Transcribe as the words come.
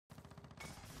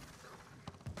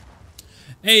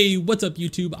Hey, what's up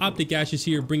YouTube? OpTic is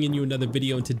here bringing you another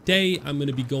video, and today I'm going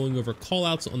to be going over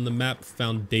callouts on the map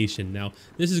Foundation. Now,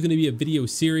 this is going to be a video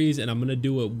series and I'm going to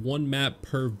do it one map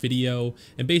per video,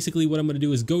 and basically what I'm going to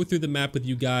do is go through the map with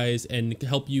you guys and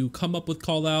help you come up with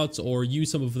callouts or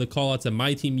use some of the callouts that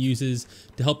my team uses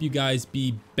to help you guys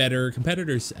be better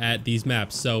competitors at these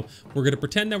maps. So we're going to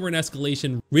pretend that we're in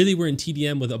escalation. Really, we're in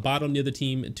TDM with a bot on the other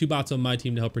team, 2 bots on my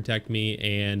team to help protect me,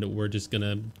 and we're just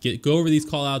going to go over these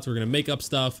callouts. We're going to make up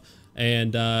stuff,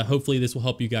 and hopefully this will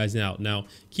help you guys out. Now,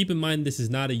 keep in mind, this is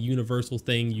not a universal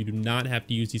thing. You do not have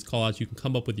to use these callouts. You can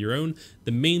come up with your own.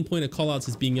 The main point of callouts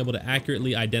is being able to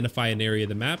accurately identify an area of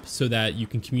the map so that you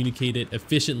can communicate it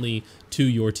efficiently to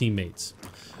your teammates.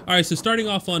 All right, so starting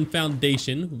off on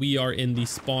Foundation, we are in the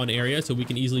spawn area, so we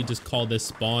can easily just call this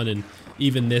spawn, and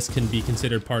even this can be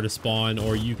considered part of spawn,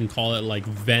 or you can call it like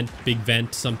vent, big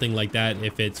vent, something like that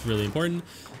if it's really important.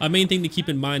 Main thing to keep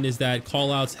in mind is that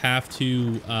callouts have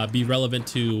to be relevant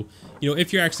to,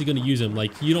 if you're actually going to use them.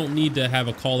 Like, you don't need to have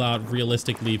a callout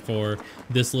realistically for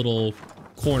this little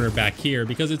corner back here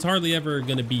because it's hardly ever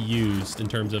going to be used in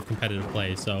terms of competitive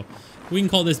play. So we can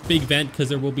call this big vent because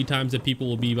there will be times that people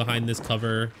will be behind this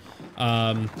cover.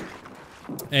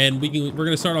 And we're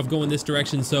going to start off going this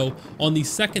direction. So on the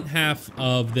second half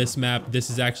of this map, this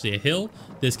is actually a hill.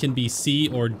 This can be C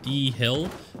or D hill.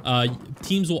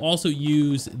 Teams will also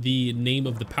use the name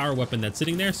of the power weapon that's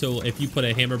sitting there. So if you put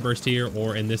a hammer burst here,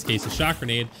 or in this case a shock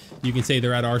grenade, you can say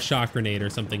they're at our shock grenade or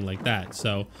something like that.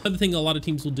 So another thing a lot of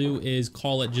teams will do is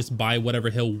call it just by whatever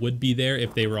hill would be there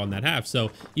if they were on that half.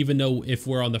 So even though if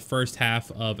we're on the first half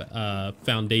of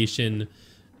Foundation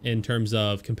in terms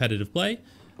of competitive play,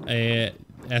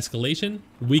 escalation,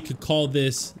 we could call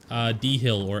this D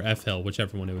hill or F hill,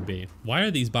 whichever one it would be. Why are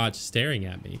these bots staring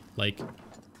at me? Like,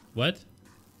 what?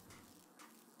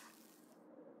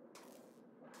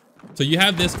 So you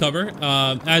have this cover.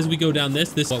 As we go down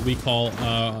this is what we call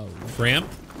ramp,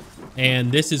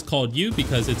 and this is called U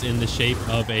because it's in the shape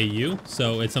of a U,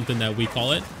 so it's something that we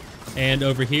call it. And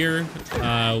over here,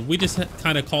 we just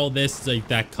kind of call this like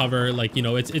that cover. Like,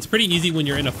 it's pretty easy when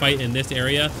you're in a fight in this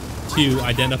area to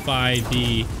identify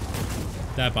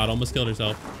that bot almost killed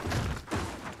herself.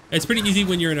 It's pretty easy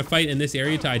when you're in a fight in this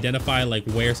area to identify like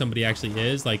where somebody actually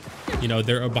is. Like,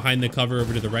 they're behind the cover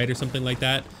over to the right or something like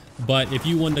that. But if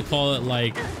you wanted to call it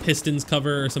like pistons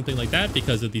cover or something like that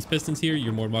because of these pistons here,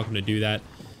 you're more than welcome to do that.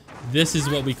 This is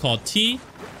what we call T,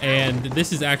 and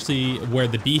this is actually where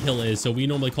the B hill is. So we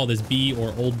normally call this B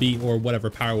or old B or whatever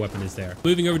power weapon is there.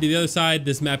 Moving over to the other side,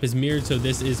 this map is mirrored, so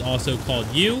this is also called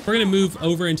U. We're gonna move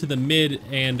over into the mid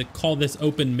and call this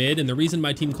open mid. And the reason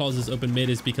my team calls this open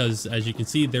mid is because, as you can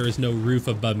see, there is no roof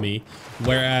above me.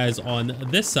 Whereas on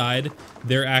this side,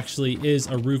 there actually is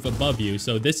a roof above you.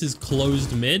 So this is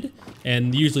closed mid,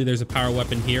 and usually there's a power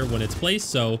weapon here when it's placed.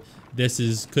 So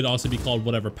this could also be called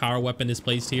whatever power weapon is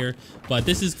placed here, but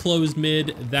this is closed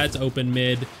mid, that's open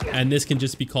mid, and this can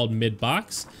just be called mid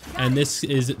box, and this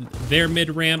is their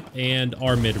mid ramp and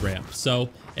our mid ramp. So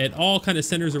it all kind of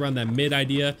centers around that mid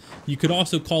idea. You could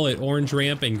also call it orange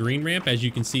ramp and green ramp. As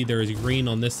you can see, there is green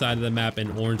on this side of the map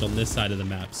and orange on this side of the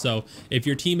map. So if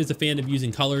your team is a fan of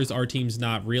using colors, our team's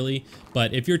not really,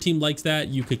 but if your team likes that,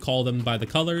 you could call them by the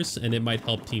colors and it might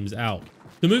help teams out.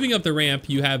 So moving up the ramp,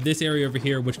 you have this area over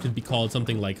here, which could be called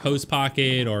something like hose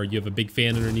pocket, or you have a big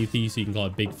fan underneath you, so you can call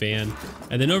it big fan.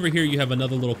 And then over here, you have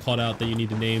another little cutout that you need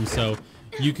to name. So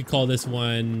you could call this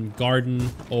one garden,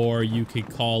 or you could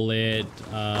call it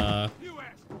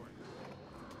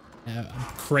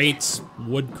crates,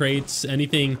 wood crates,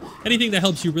 anything that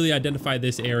helps you really identify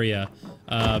this area.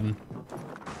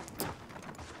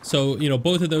 So,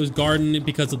 both of those, garden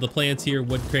because of the plants here,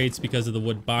 wood crates because of the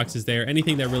wood boxes there,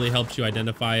 anything that really helps you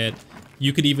identify it.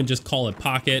 You could even just call it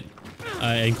pocket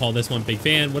and call this one big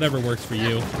fan, whatever works for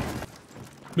you.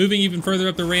 Moving even further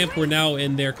up the ramp, we're now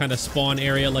in their kind of spawn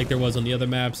area like there was on the other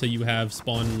map. So you have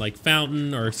spawn like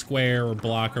fountain or square or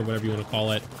block or whatever you want to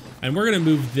call it. And we're going to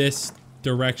move this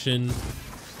direction.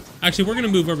 Actually, we're going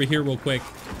to move over here real quick,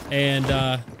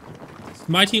 and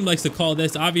my team likes to call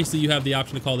this, obviously you have the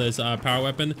option to call this power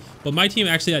weapon, but my team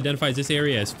actually identifies this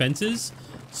area as fences.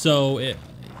 So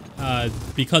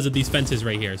because of these fences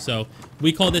right here. So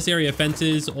we call this area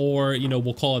fences, or,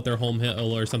 we'll call it their home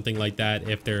hill or something like that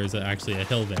if there is actually a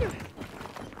hill there.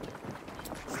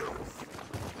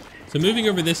 So moving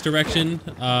over this direction,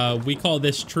 we call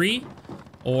this tree,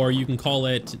 or you can call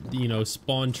it,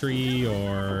 spawn tree,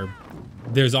 or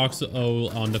there's also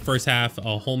on the first half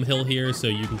a home hill here, so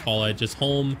you can call it just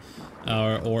home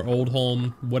or old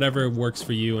home, whatever works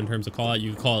for you in terms of call out.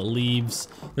 You can call it leaves.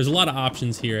 There's a lot of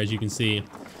options here, as you can see.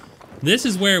 This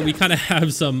is where we kind of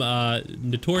have some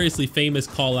notoriously famous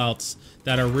callouts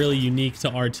that are really unique to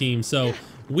our team. So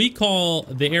we call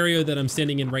the area that I'm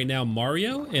standing in right now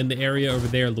Mario, and the area over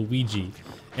there Luigi.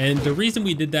 And the reason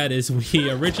we did that is we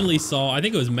originally saw, I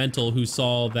think it was Mental who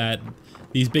saw that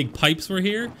these big pipes were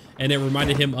here, and it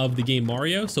reminded him of the game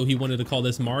Mario, so he wanted to call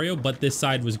this Mario, but this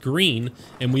side was green,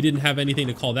 and we didn't have anything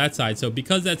to call that side. So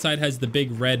because that side has the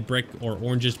big red brick or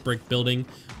orangish brick building,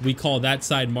 we call that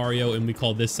side Mario, and we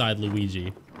call this side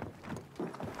Luigi.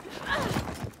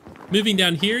 Moving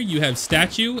down here, you have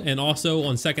statue, and also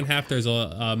on second half, there's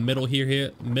a middle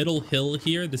hill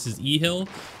here. This is E hill.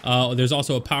 There's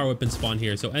also a power weapon spawn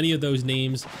here, so any of those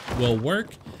names will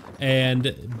work.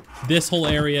 And this whole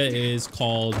area is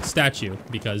called statue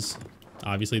because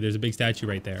obviously there's a big statue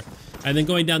right there. And then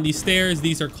going down these stairs,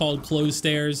 these are called closed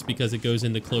stairs because it goes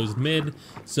into closed mid.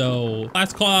 So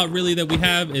last call out really that we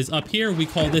have is up here. We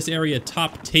call this area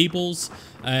top tables,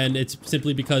 and it's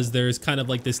simply because there's kind of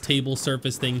like this table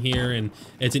surface thing here, and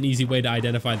it's an easy way to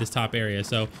identify this top area.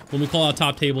 So when we call out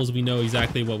top tables, we know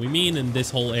exactly what we mean, and this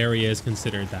whole area is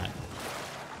considered that.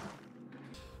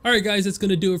 Alright guys, that's going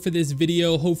to do it for this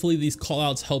video. Hopefully these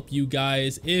callouts help you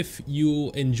guys. If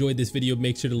you enjoyed this video,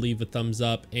 make sure to leave a thumbs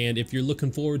up. And if you're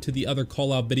looking forward to the other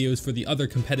callout videos for the other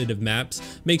competitive maps,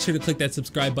 make sure to click that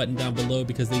subscribe button down below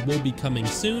because they will be coming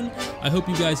soon. I hope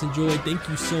you guys enjoyed. Thank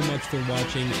you so much for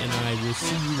watching, and I will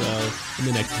see you all in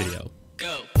the next video.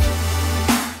 Go!